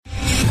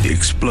The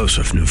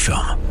explosive new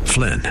film,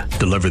 Flynn,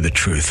 deliver the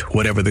truth,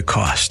 whatever the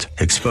cost,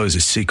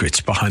 exposes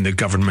secrets behind the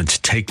government's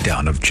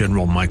takedown of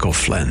General Michael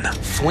Flynn.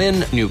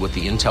 Flynn knew what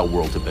the intel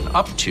world had been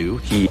up to.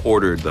 He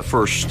ordered the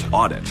first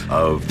audit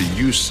of the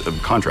use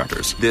of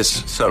contractors.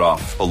 This set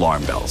off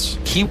alarm bells.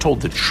 He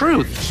told the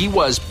truth. He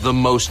was the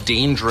most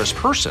dangerous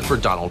person for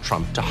Donald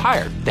Trump to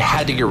hire. They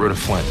had to get rid of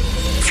Flynn.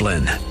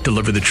 Flynn,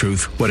 deliver the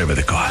truth, whatever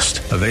the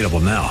cost. Available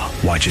now.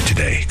 Watch it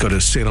today. Go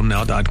to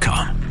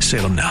salemnow.com.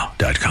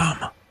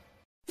 salemnow.com.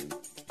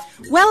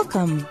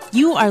 Welcome.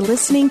 You are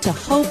listening to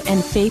Hope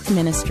and Faith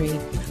Ministry,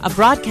 a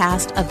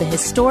broadcast of the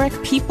historic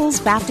People's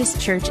Baptist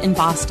Church in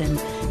Boston,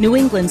 New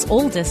England's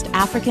oldest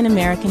African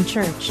American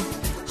church.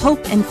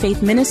 Hope and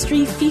Faith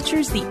Ministry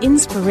features the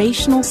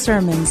inspirational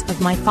sermons of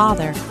my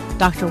father,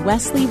 Dr.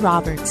 Wesley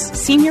Roberts,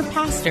 senior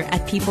pastor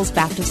at People's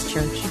Baptist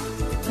Church.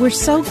 We're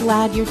so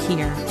glad you're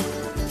here.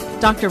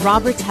 Dr.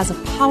 Roberts has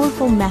a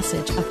powerful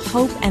message of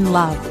hope and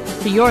love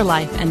for your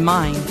life and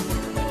mine.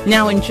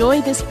 Now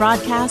enjoy this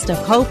broadcast of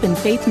Hope and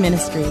Faith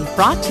Ministry,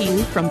 brought to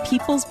you from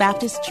People's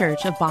Baptist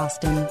Church of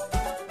Boston.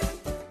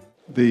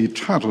 The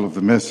title of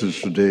the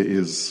message today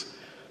is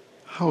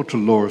How to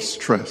Lower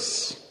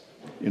Stress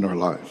in Our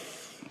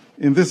Life.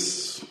 In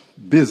this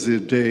busy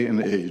day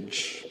and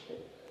age,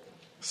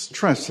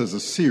 stress has a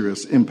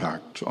serious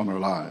impact on our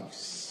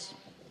lives.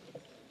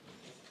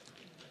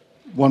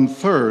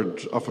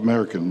 1/3 of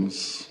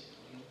Americans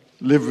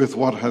live with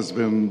what has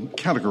been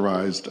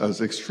categorized as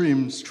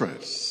extreme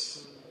stress.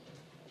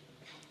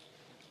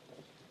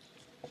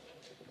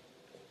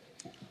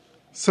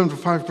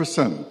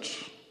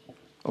 75%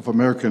 of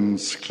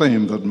Americans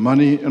claim that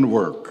money and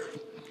work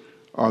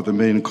are the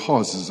main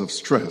causes of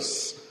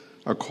stress,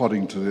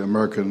 according to the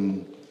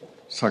American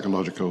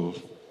Psychological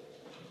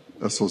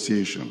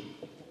Association.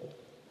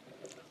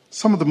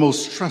 Some of the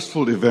most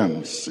stressful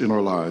events in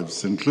our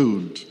lives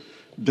include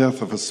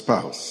death of a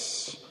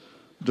spouse,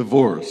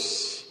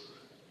 divorce,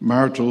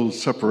 marital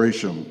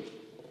separation,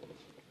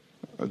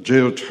 a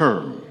jail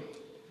term,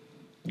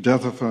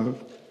 death of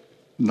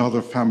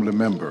another family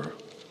member,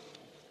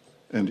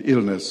 and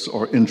illness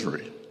or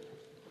injury.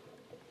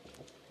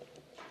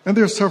 And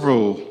there are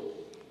several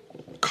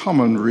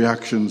common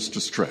reactions to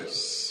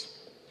stress.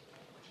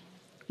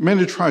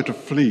 Many try to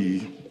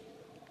flee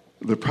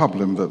the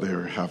problem that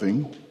they're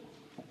having,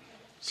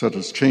 such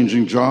as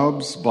changing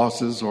jobs,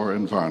 bosses, or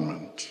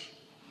environment,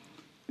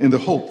 in the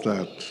hope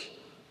that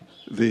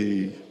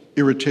the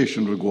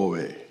irritation will go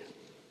away.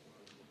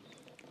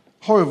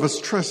 However,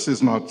 stress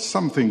is not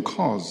something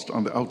caused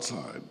on the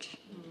outside.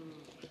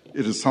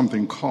 It is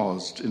something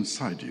caused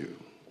inside you.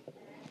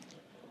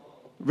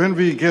 When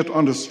we get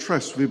under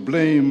stress, we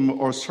blame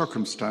our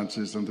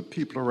circumstances and the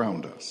people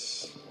around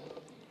us.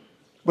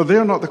 But they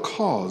are not the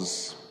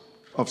cause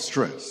of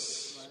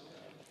stress.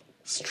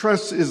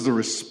 Stress is the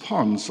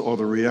response or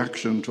the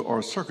reaction to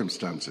our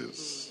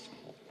circumstances.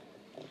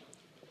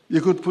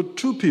 You could put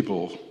two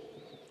people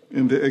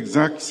in the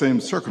exact same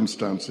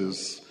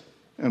circumstances,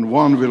 and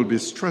one will be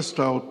stressed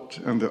out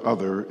and the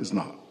other is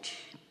not.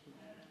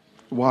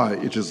 Why?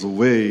 It is the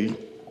way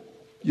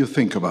you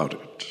think about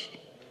it.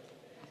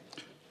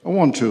 I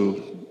want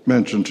to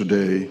mention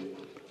today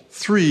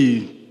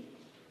 3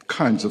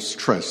 kinds of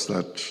stress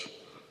that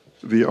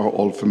we are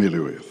all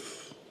familiar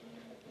with.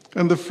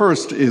 And the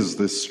first is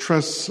the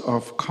stress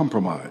of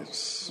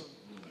compromise.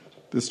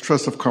 The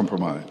stress of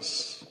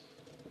compromise.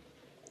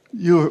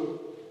 You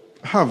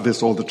have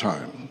this all the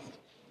time.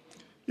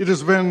 It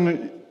is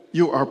when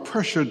you are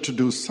pressured to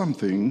do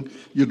something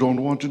you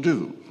don't want to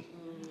do,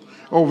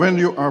 or when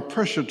you are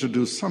pressured to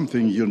do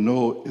something you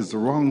know is the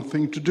wrong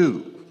thing to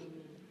do.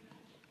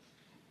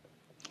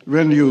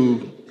 When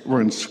you were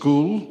in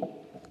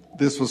school,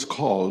 this was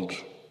called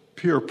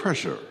peer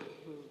pressure.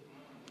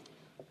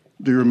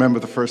 Do you remember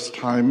the first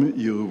time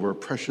you were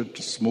pressured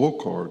to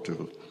smoke or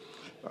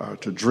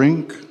to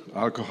drink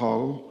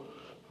alcohol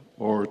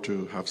or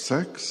to have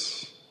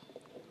sex?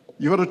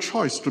 You had a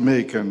choice to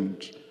make, and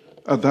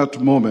at that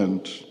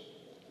moment,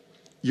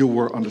 you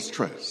were under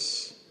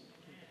stress.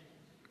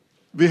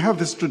 We have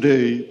this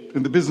today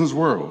in the business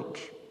world.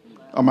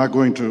 Am I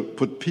going to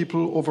put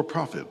people over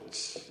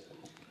profits?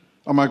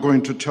 Am I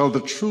going to tell the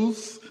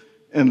truth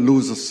and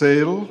lose a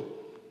sale,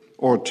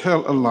 or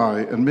tell a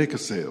lie and make a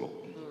sale?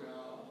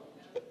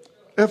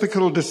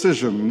 Ethical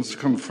decisions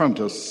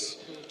confront us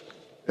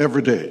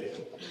every day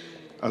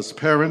as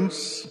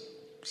parents,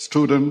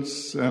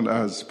 students, and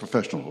as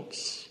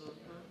professionals.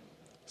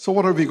 So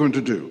what are we going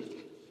to do?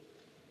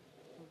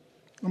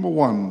 Number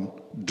 1,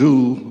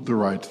 do the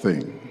right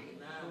thing.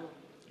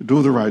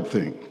 Do the right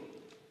thing.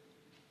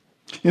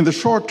 In the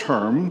short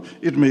term,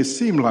 it may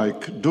seem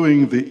like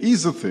doing the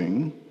easy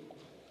thing,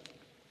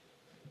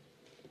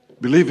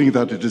 believing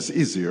that it is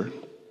easier,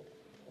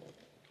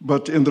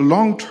 but in the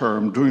long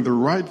term, doing the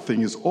right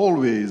thing is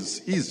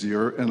always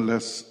easier and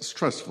less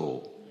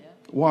stressful.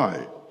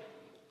 Why?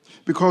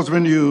 Because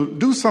when you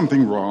do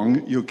something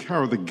wrong, you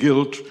carry the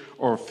guilt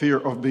or fear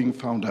of being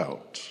found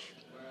out.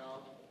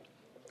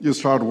 You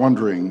start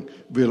wondering,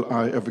 will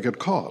I ever get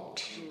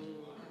caught?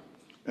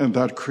 And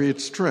that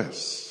creates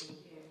stress.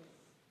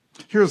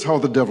 Here's how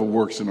the devil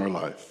works in our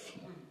life.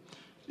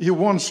 He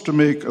wants to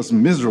make us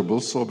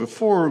miserable, so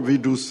before we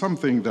do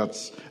something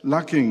that's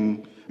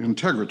lacking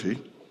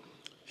integrity,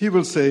 he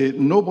will say,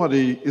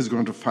 nobody is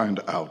going to find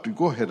out.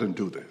 Go ahead and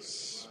do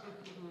this.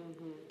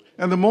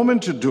 And the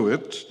moment you do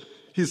it,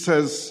 he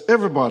says,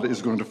 everybody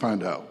is going to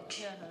find out.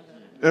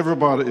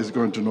 Everybody is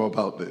going to know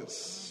about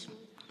this.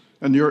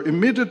 And you're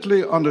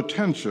immediately under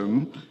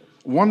tension,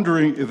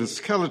 wondering if the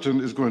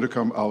skeleton is going to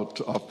come out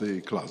of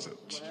the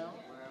closet.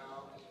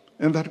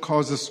 And that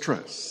causes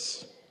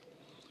stress.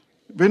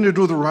 When you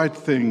do the right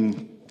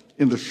thing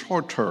in the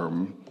short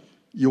term,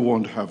 you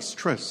won't have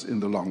stress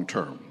in the long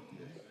term.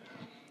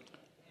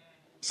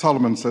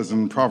 Solomon says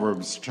in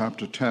Proverbs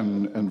chapter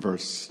 10 and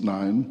verse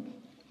 9,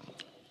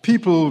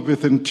 people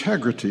with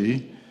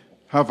integrity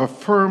have a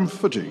firm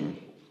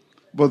footing,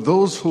 but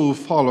those who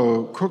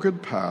follow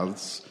crooked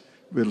paths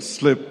will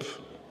slip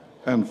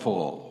and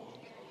fall.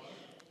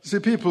 See,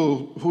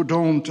 people who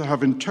don't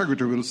have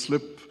integrity will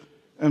slip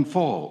and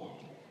fall.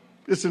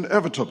 It's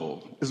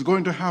inevitable. It's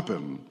going to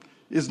happen.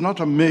 It's not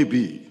a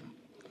maybe.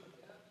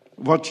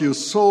 What you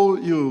sow,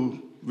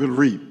 you will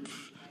reap.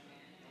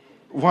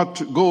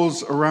 What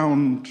goes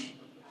around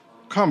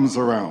comes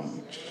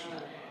around.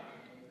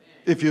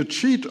 If you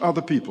cheat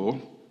other people,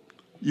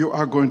 you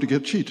are going to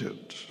get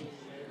cheated.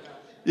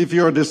 If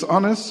you're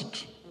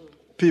dishonest,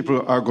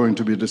 people are going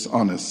to be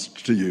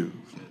dishonest to you.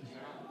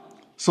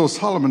 So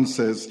Solomon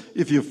says,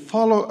 if you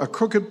follow a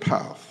crooked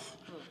path,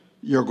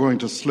 you're going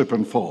to slip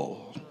and fall.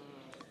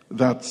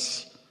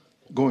 That's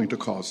going to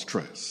cause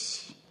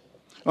stress.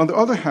 On the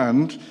other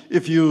hand,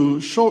 if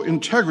you show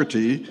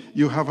integrity,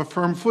 you have a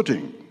firm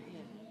footing.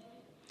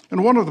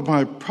 And one of the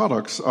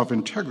byproducts of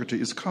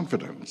integrity is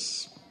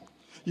confidence.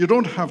 You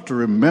don't have to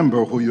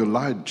remember who you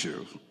lied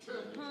to.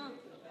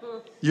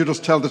 You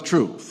just tell the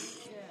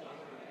truth.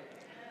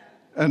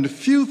 And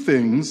few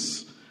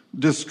things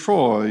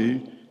destroy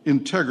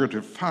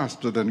integrity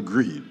faster than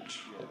greed.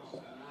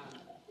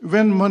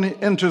 When money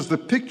enters the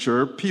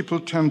picture, people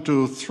tend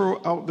to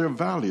throw out their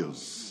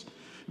values,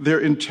 their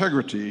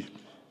integrity,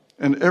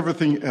 and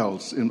everything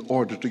else in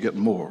order to get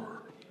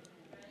more.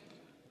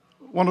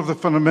 One of the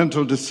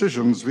fundamental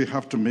decisions we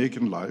have to make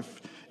in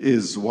life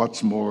is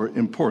what's more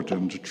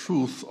important,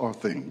 truth or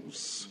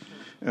things.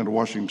 And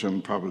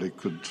Washington probably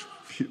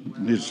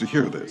needs to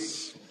hear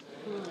this.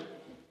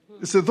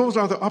 So those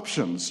are the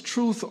options,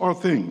 truth or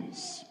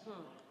things.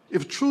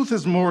 If truth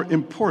is more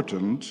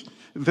important,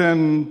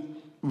 then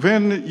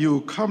when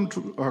you come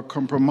to a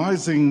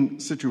compromising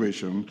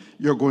situation,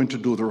 you're going to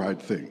do the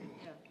right thing.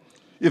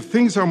 If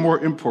things are more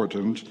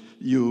important,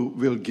 you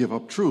will give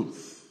up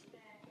truth.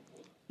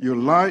 You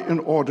lie in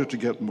order to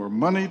get more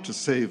money, to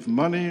save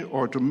money,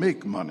 or to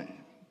make money.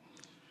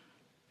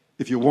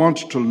 If you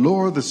want to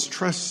lower the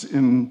stress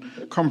in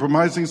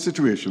compromising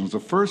situations,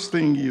 the first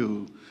thing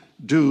you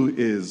do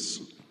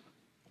is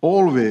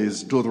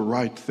always do the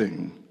right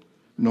thing,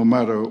 no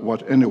matter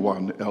what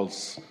anyone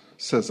else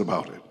says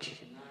about it.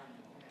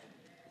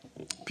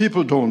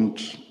 People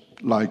don't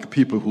like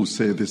people who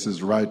say this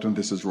is right and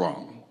this is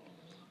wrong.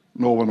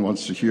 No one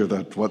wants to hear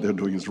that what they're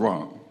doing is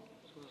wrong.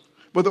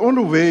 But the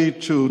only way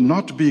to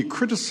not be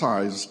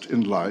criticized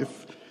in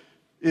life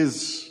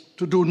is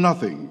to do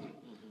nothing,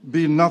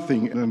 be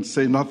nothing, and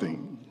say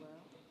nothing.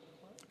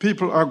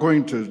 People are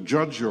going to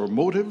judge your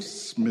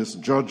motives,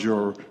 misjudge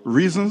your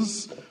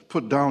reasons,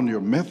 put down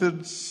your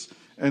methods,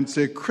 and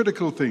say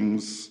critical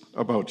things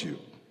about you.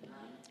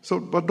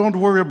 But don't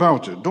worry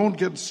about it. Don't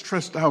get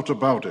stressed out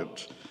about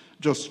it.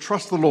 Just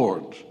trust the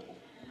Lord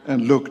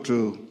and look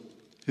to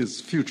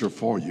His future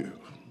for you.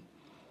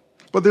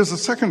 But there's a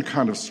second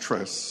kind of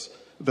stress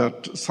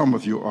that some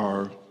of you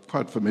are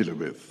quite familiar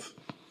with,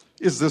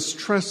 is the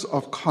stress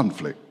of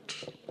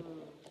conflict.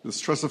 The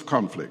stress of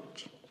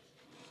conflict.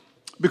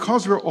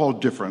 Because we're all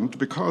different,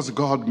 because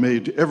God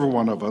made every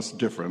one of us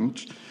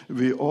different,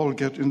 we all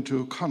get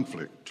into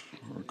conflict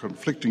or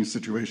conflicting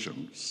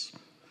situations.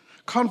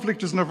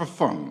 Conflict is never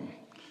fun.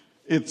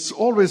 It's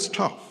always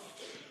tough.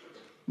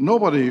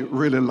 Nobody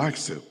really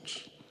likes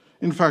it.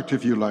 In fact,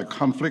 if you like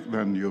conflict,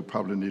 then you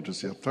probably need to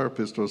see a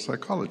therapist or a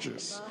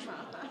psychologist.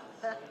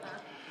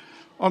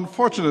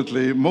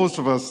 Unfortunately, most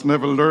of us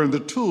never learn the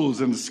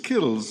tools and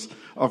skills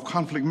of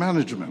conflict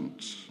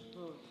management.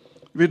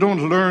 We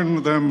don't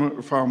learn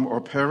them from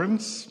our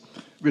parents.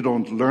 We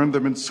don't learn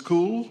them in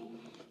school.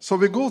 So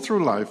we go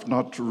through life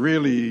not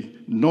really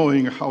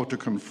knowing how to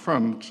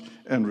confront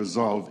and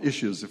resolve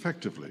issues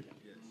effectively.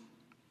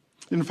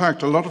 In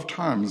fact, a lot of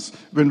times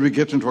when we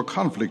get into a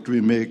conflict,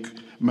 we make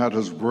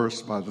matters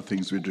worse by the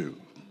things we do.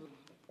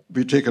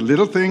 We take a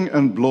little thing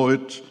and blow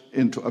it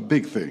into a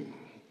big thing.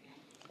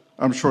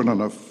 I'm sure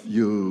none of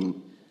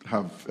you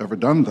have ever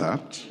done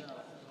that.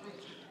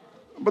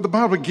 But the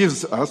Bible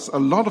gives us a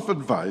lot of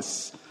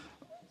advice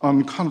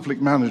on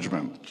conflict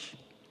management.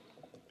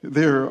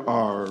 There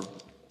are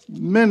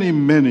many,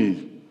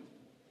 many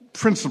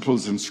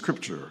principles in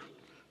Scripture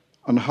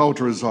on how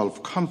to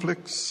resolve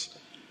conflicts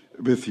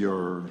with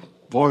your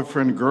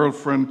boyfriend,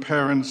 girlfriend,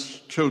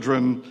 parents,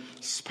 children,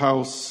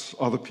 spouse,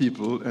 other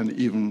people, and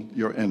even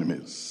your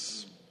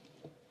enemies.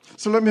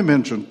 So let me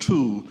mention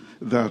two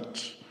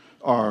that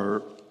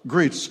are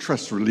great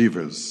stress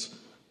relievers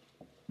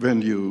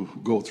when you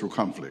go through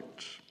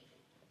conflict.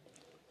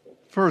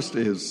 First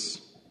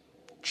is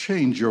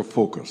change your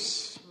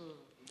focus.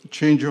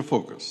 Change your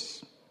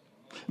focus.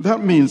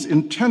 That means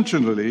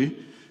intentionally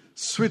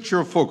switch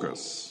your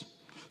focus.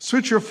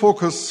 Switch your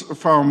focus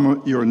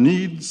from your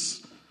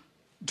needs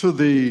to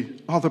the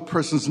other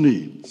person's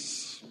needs.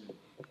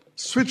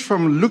 Switch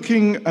from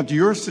looking at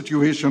your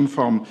situation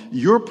from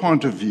your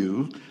point of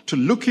view to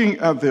looking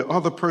at the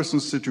other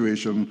person's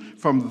situation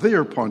from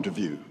their point of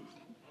view.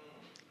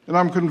 And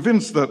I'm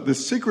convinced that the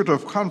secret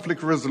of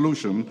conflict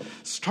resolution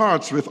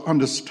starts with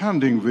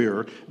understanding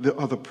where the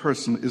other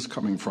person is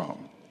coming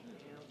from.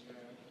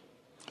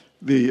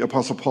 The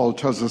Apostle Paul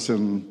tells us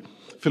in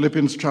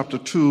Philippians chapter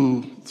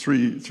 2,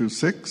 3 through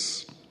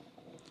 6,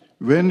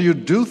 when you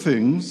do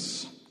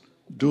things,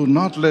 do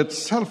not let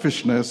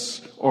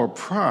selfishness or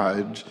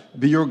pride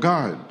be your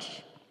guide.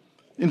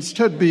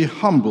 Instead, be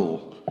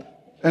humble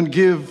and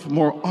give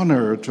more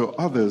honor to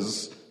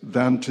others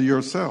than to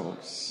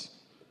yourselves.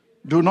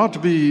 Do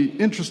not be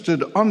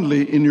interested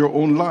only in your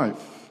own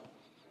life,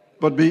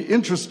 but be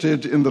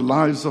interested in the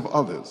lives of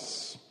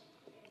others.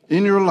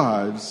 In your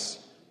lives,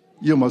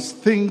 you must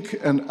think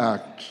and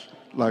act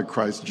like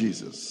Christ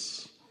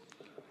Jesus.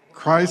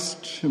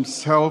 Christ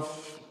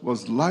himself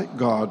was like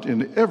God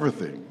in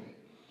everything,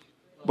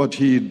 but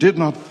he did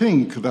not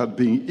think that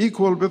being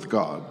equal with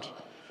God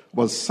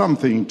was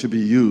something to be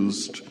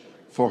used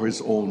for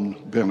his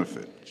own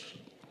benefit.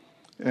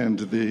 And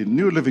the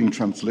New Living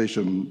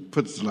Translation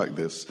puts it like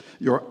this: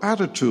 your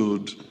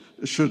attitude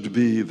should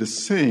be the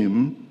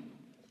same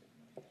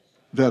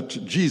that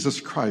Jesus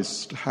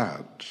Christ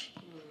had.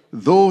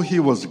 Though he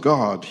was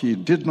God, he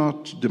did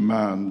not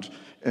demand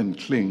and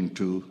cling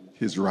to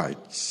his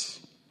rights.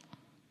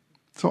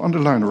 So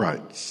underline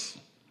rights.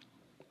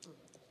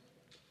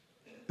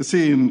 You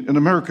see, in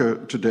America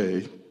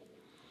today,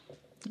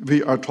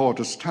 we are taught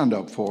to stand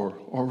up for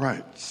our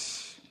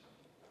rights.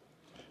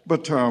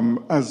 But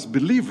as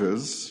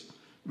believers,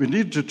 we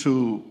need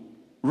to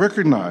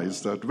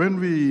recognize that when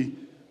we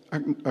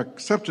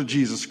accepted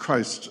Jesus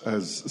Christ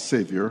as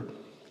Savior,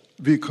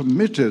 we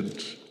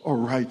committed our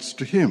rights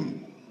to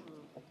him.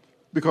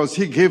 Because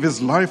he gave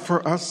his life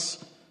for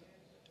us,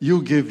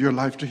 you give your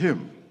life to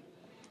him.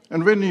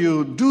 And when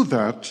you do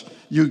that,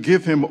 you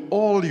give him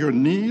all your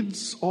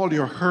needs, all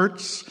your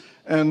hurts,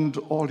 and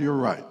all your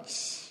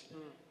rights.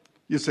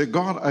 You say,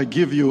 God, I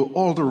give you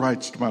all the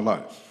rights to my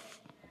life.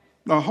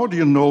 Now, how do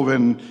you know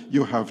when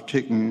you have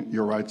taken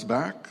your rights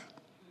back?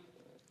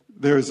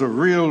 There's a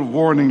real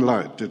warning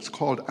light. It's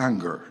called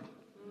anger.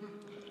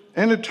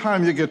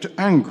 Anytime you get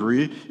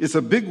angry, it's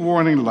a big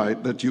warning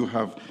light that you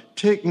have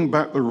taken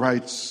back the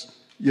rights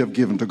you have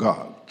given to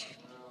God.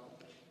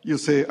 You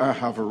say, I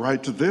have a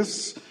right to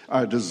this.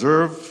 I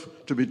deserve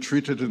to be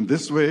treated in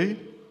this way.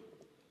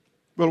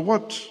 Well,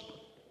 what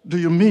do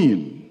you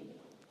mean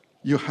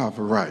you have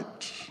a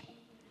right?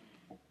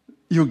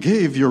 You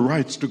gave your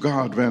rights to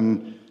God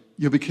when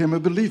you became a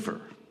believer.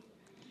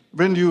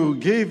 When you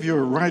gave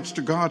your rights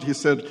to God, he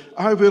said,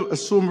 I will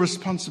assume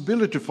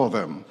responsibility for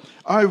them.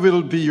 I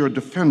will be your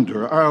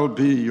defender. I'll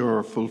be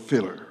your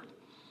fulfiller.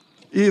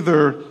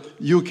 Either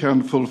you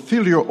can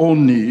fulfill your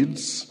own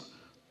needs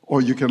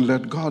or you can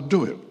let God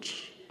do it.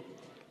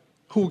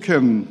 Who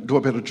can do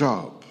a better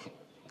job?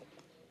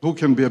 Who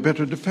can be a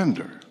better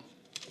defender?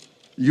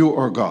 You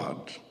or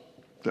God?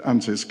 The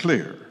answer is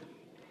clear.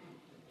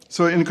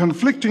 So in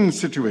conflicting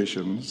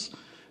situations,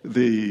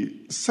 the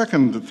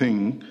second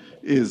thing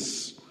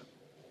is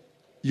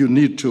you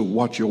need to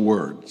watch your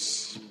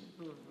words.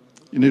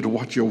 You need to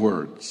watch your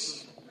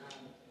words.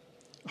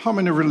 How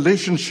many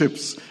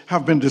relationships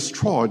have been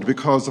destroyed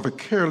because of a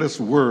careless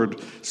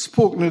word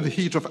spoken in the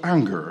heat of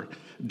anger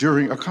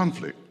during a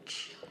conflict?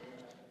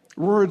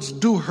 Words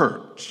do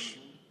hurt.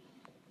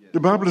 The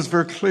Bible is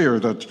very clear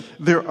that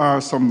there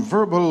are some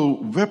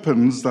verbal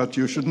weapons that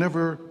you should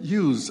never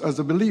use as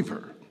a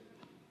believer.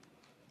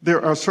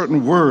 There are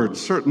certain words,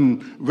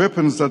 certain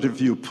weapons that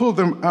if you pull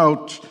them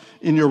out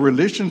in your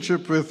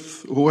relationship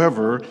with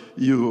whoever,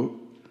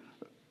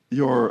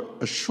 you're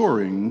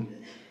assuring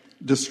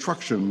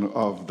destruction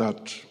of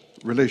that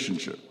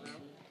relationship.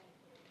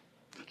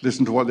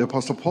 Listen to what the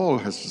Apostle Paul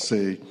has to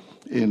say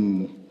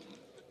in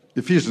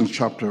Ephesians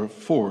chapter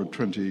 4,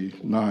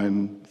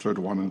 29,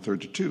 31, and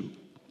 32.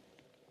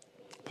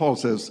 Paul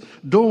says,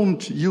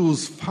 don't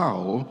use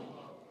foul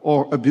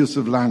or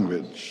abusive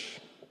language.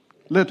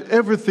 Let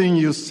everything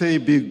you say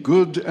be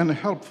good and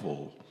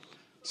helpful,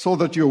 so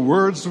that your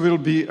words will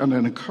be an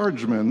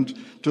encouragement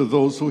to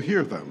those who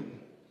hear them.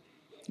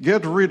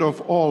 Get rid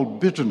of all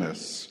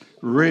bitterness,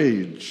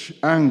 rage,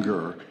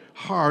 anger,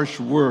 harsh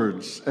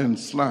words, and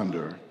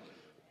slander,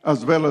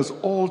 as well as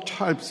all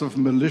types of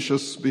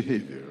malicious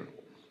behavior.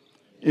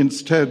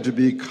 Instead,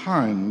 be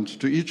kind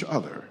to each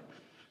other,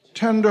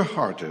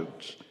 tender-hearted,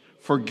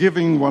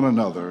 forgiving one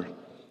another,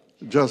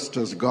 just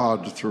as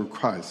God through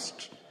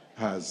Christ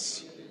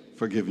has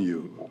forgiven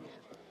you.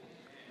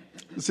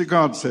 See,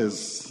 God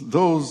says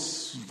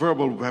those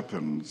verbal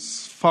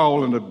weapons,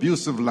 foul and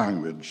abusive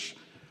language,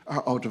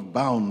 are out of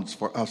bounds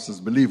for us as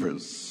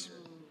believers.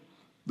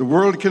 The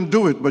world can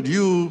do it, but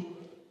you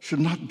should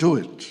not do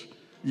it.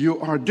 You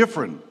are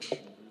different.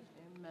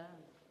 Amen.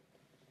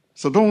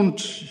 So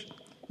don't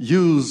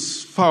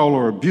use foul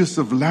or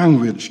abusive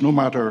language no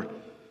matter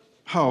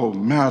how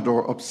mad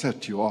or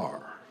upset you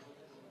are,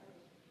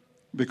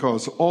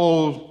 because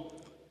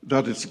all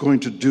that it's going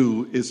to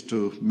do is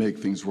to make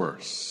things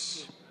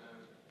worse.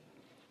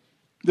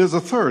 There's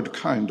a third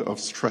kind of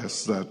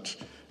stress that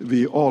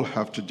we all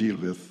have to deal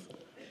with,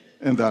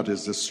 and that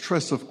is the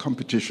stress of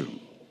competition.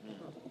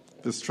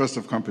 The stress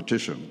of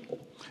competition.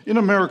 In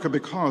America,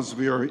 because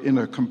we are in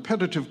a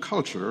competitive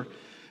culture,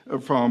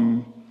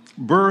 from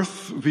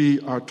birth we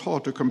are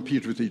taught to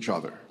compete with each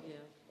other.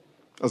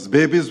 As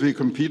babies, we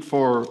compete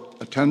for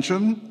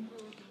attention.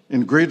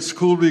 In grade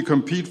school, we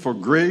compete for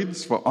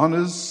grades, for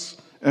honors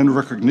and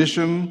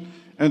recognition,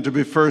 and to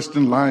be first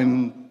in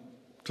line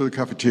to the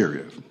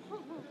cafeteria.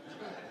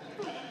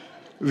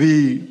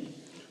 We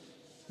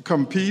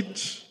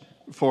compete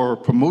for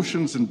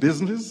promotions in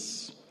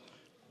business.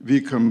 We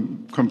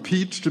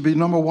compete to be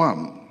number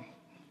one.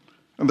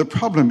 And the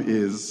problem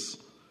is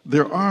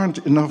there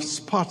aren't enough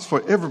spots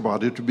for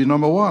everybody to be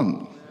number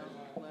one.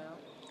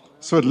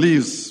 So it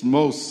leaves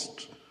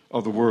most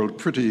of the world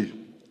pretty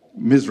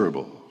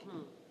miserable.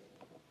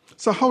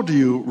 So how do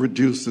you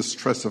reduce the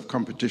stress of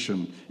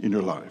competition in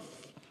your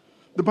life?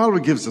 The Bible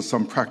gives us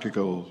some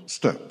practical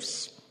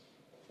steps.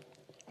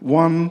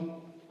 1,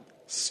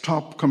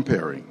 stop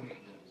comparing.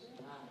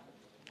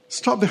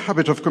 Stop the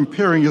habit of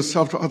comparing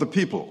yourself to other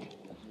people.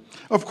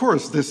 Of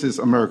course, this is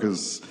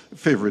America's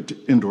favorite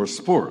indoor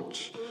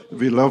sport.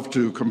 We love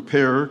to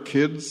compare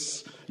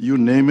kids, you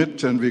name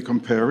it, and we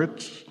compare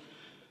it.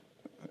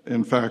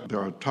 In fact,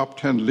 there are top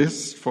 10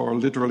 lists for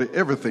literally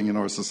everything in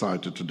our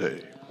society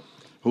today.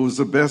 Who's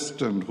the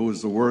best and who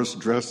is the worst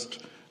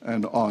dressed,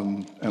 and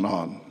on and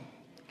on.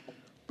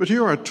 But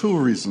here are 2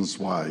 reasons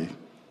why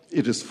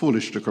it is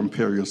foolish to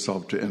compare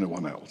yourself to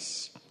anyone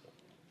else.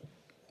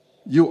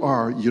 You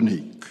are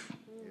unique.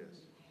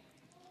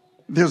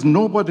 There's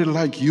nobody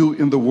like you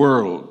in the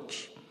world,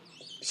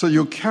 so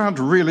you can't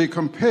really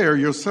compare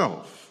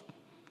yourself.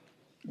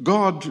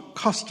 God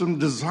custom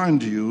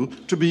designed you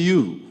to be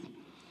you.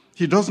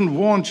 He doesn't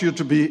want you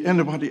to be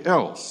anybody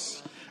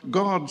else.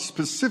 God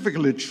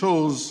specifically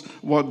chose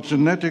what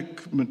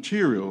genetic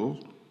material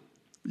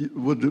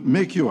would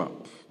make you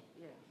up.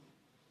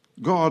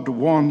 God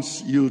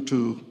wants you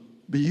to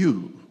be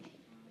you.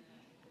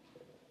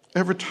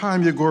 Every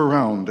time you go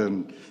around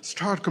and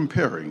start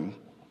comparing,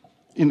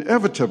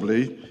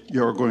 inevitably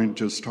you're going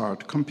to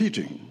start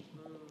competing.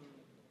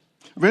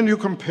 When you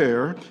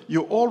compare,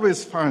 you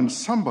always find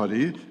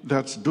somebody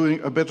that's doing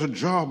a better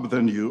job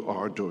than you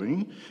are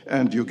doing,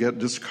 and you get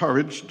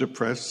discouraged,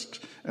 depressed,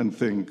 and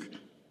think,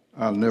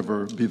 I'll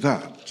never be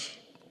that.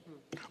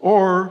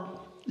 Or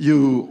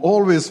you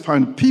always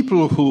find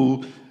people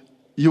who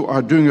you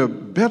are doing a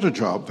better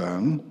job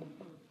than,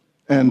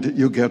 and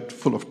you get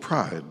full of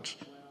pride.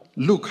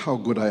 Look how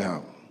good I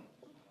am.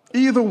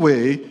 Either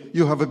way,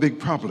 you have a big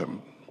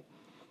problem.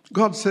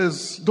 God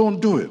says, don't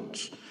do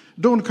it.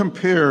 Don't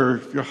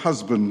compare your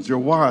husbands, your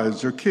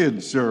wives, your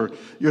kids, your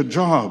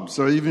jobs,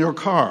 or even your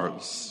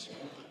cars,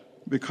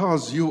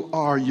 because you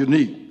are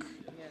unique.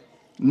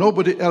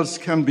 Nobody else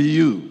can be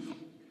you.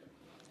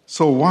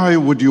 So why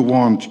would you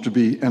want to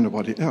be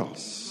anybody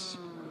else?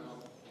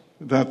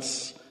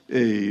 That's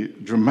a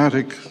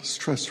dramatic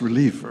stress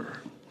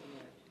reliever.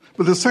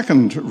 But the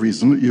second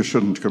reason you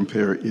shouldn't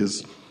compare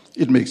is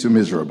it makes you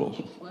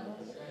miserable.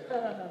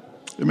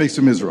 It makes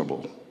you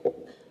miserable.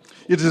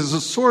 It is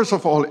a source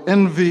of all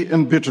envy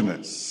and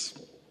bitterness.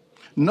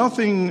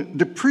 Nothing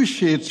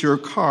depreciates your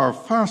car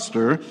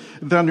faster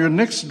than your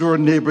next door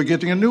neighbor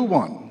getting a new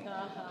one.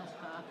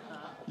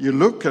 You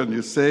look and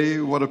you say,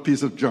 what a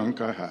piece of junk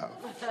I have.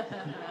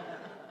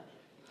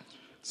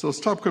 So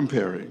stop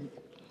comparing.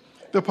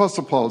 The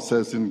Apostle Paul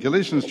says in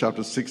Galatians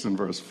chapter 6 and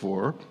verse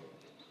 4,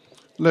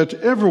 let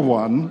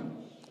everyone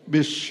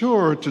be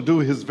sure to do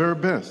his very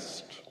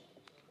best,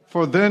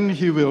 for then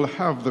he will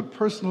have the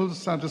personal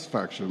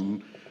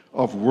satisfaction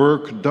of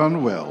work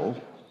done well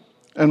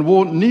and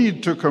won't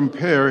need to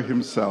compare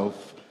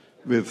himself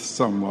with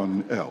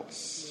someone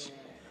else.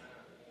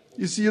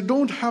 You see, you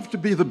don't have to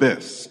be the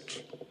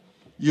best.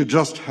 You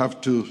just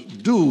have to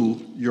do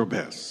your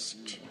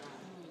best.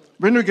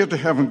 When you get to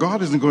heaven,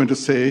 God isn't going to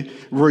say,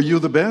 were you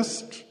the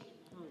best?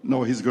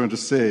 No, he's going to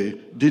say,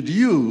 did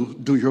you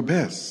do your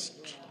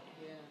best?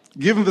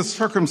 Given the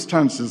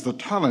circumstances, the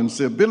talents,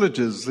 the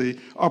abilities, the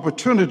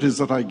opportunities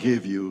that I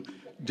gave you,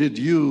 did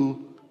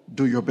you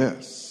do your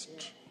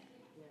best?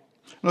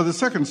 Now, the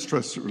second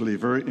stress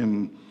reliever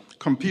in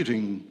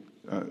competing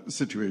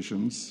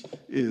situations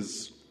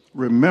is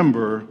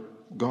remember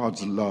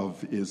God's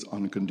love is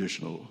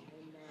unconditional.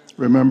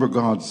 Remember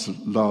God's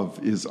love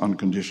is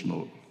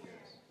unconditional.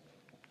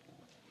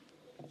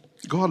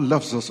 God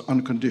loves us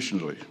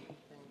unconditionally.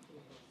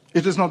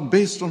 It is not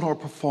based on our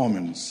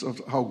performance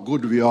of how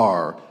good we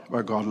are,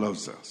 why God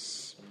loves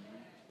us.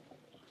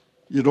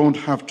 You don't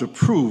have to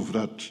prove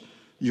that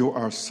you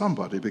are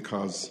somebody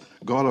because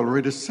God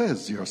already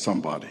says you're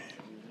somebody.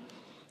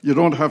 You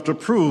don't have to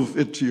prove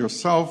it to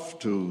yourself,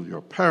 to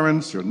your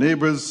parents, your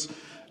neighbors,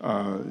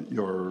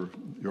 your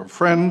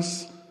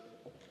friends.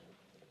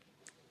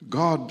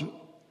 God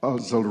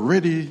has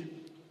already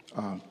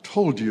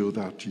told you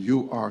that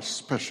you are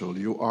special,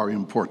 you are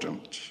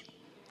important.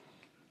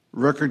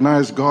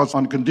 Recognize God's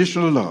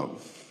unconditional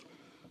love.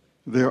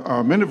 There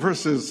are many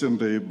verses in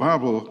the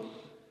Bible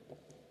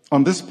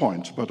on this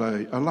point, but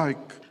I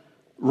like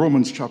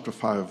Romans chapter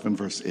 5 and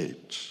verse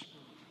 8,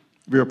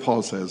 where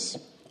Paul says,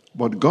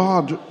 "But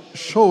God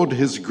showed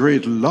his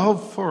great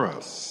love for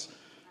us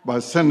by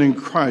sending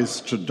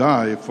Christ to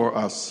die for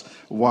us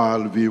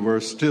while we were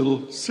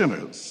still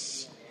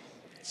sinners."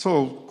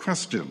 So,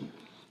 question,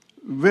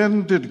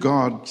 when did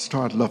God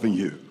start loving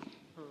you?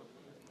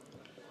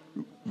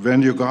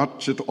 When you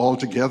got it all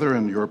together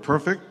and you're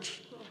perfect?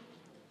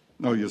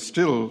 No, you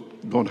still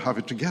don't have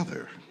it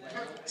together.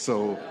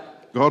 So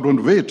God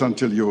won't wait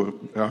until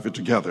you have it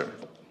together.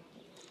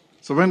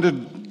 So when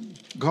did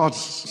God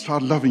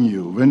start loving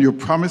you? When you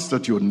promised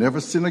that you would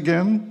never sin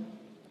again?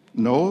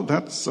 No,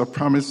 that's a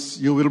promise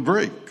you will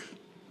break.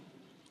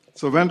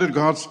 So when did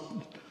God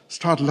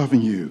start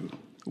loving you?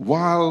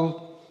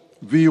 While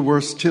we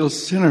were still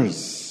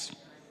sinners.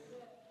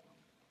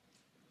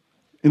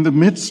 In the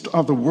midst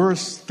of the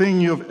worst thing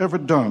you've ever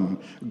done,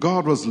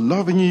 God was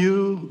loving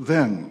you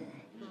then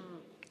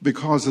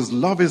because his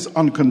love is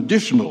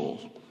unconditional,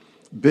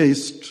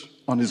 based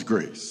on his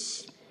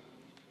grace.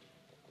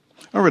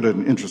 I read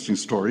an interesting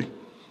story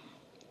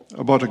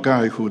about a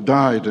guy who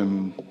died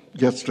and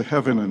gets to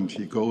heaven and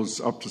he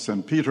goes up to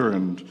St. Peter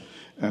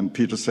and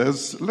Peter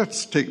says,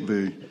 "Let's take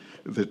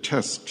the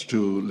test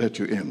to let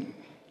you in."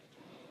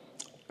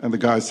 And the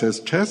guy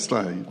says, "Test?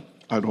 I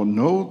don't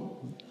know.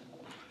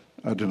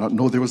 I did not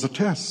know there was a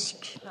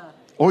test."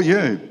 "Oh,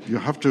 yeah, you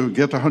have to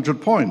get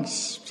 100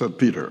 points, said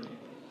Peter.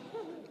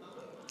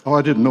 "Oh,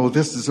 I didn't know.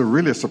 This is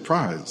really a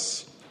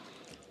surprise."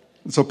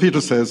 And so Peter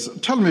says,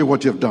 "Tell me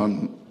what you've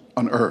done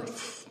on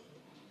earth."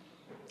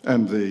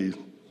 And the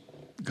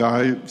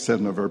guy said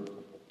in a very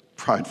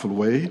prideful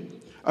way,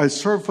 "I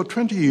served for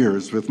 20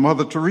 years with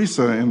Mother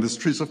Teresa in the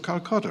streets of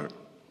Calcutta."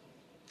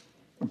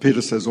 And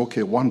Peter says,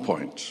 "Okay, 1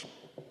 point.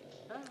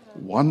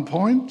 1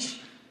 point?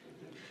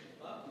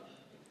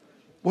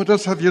 What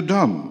else have you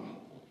done?"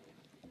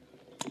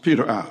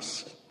 Peter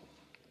asked.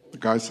 The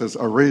guy says,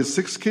 "I raised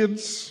 6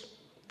 kids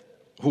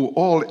who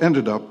all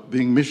ended up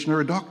being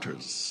missionary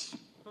doctors."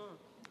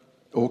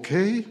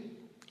 Okay,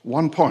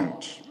 1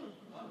 point.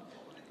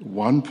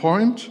 1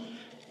 point?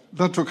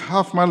 That took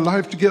half my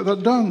life to get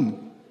that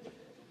done.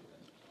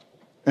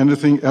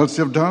 "Anything else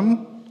you've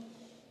done?"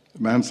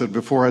 The man said,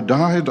 "Before I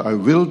died, I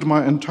willed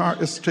my entire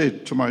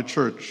estate to my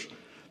church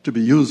to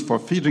be used for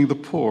feeding the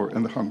poor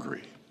and the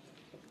hungry."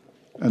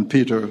 And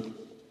Peter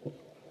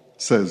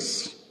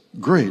says,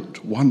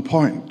 "Great, 1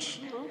 point."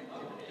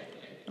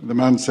 And the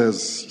man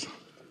says,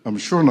 "I'm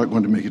sure not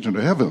going to make it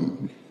into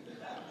heaven.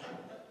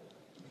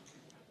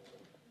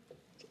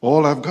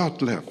 All I've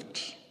got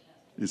left,"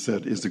 he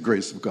said, "is the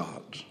grace of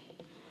God."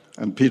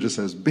 And Peter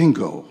says,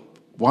 "Bingo,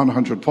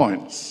 100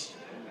 points."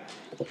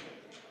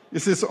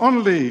 It's the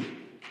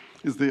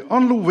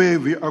only way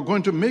we are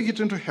going to make it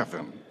into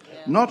heaven.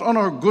 Not on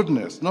our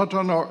goodness, not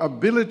on our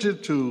ability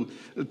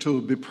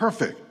to be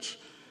perfect.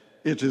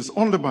 It is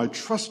only by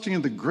trusting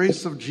in the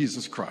grace of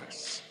Jesus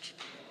Christ.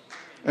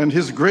 And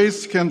his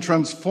grace can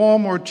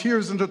transform our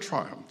tears into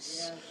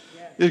triumphs.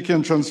 It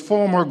can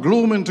transform our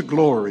gloom into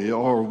glory,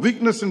 or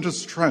weakness into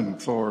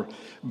strength, or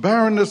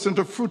barrenness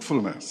into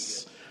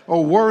fruitfulness,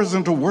 or worries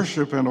into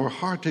worship, and our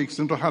heartaches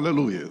into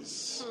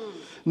hallelujahs.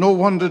 No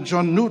wonder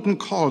John Newton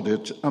called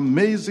it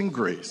amazing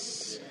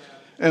grace.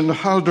 And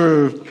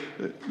Halder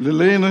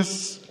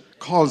Lilanus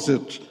calls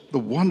it the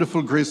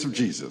wonderful grace of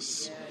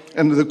Jesus.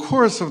 And in the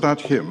chorus of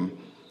that hymn,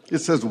 it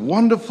says,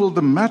 "Wonderful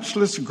the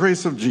matchless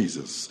grace of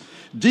Jesus,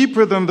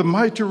 deeper than the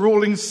mighty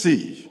rolling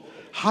sea,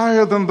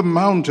 higher than the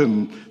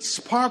mountain,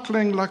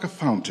 sparkling like a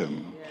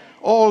fountain,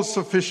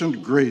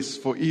 all-sufficient grace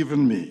for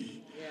even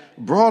me,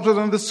 broader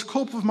than the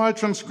scope of my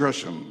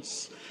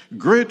transgressions,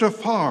 greater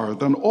far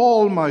than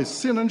all my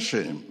sin and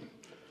shame.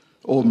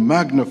 Oh,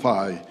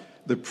 magnify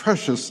the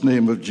precious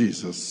name of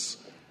Jesus.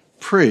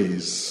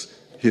 Praise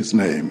his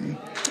name."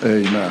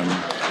 Amen.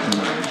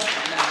 Amen.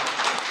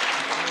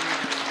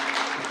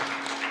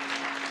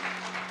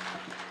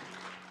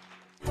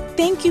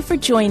 Thank you for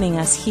joining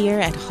us here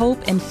at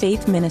Hope and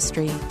Faith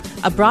Ministry,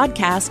 a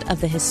broadcast of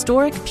the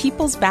historic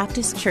People's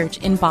Baptist Church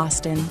in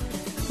Boston.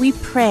 We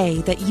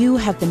pray that you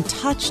have been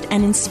touched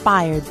and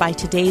inspired by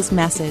today's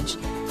message.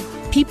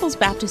 People's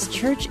Baptist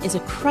Church is a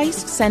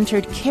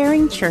Christ-centered,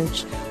 caring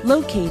church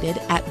located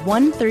at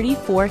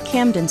 134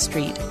 Camden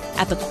Street,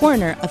 at the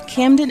corner of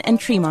Camden and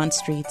Tremont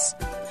Streets.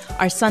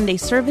 Our Sunday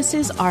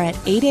services are at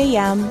 8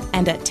 a.m.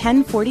 and at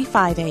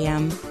 10:45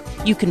 a.m.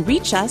 You can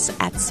reach us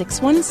at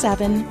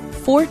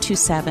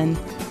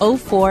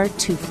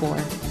 617-427-0424.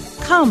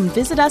 come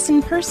visit us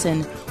in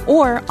person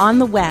or on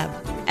the web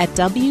at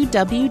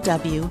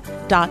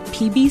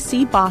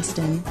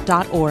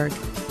www.pbcboston.org.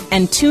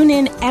 And tune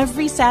in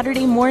every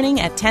Saturday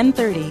morning at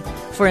 10:30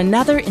 for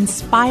another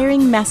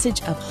inspiring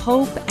message of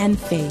hope and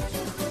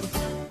faith.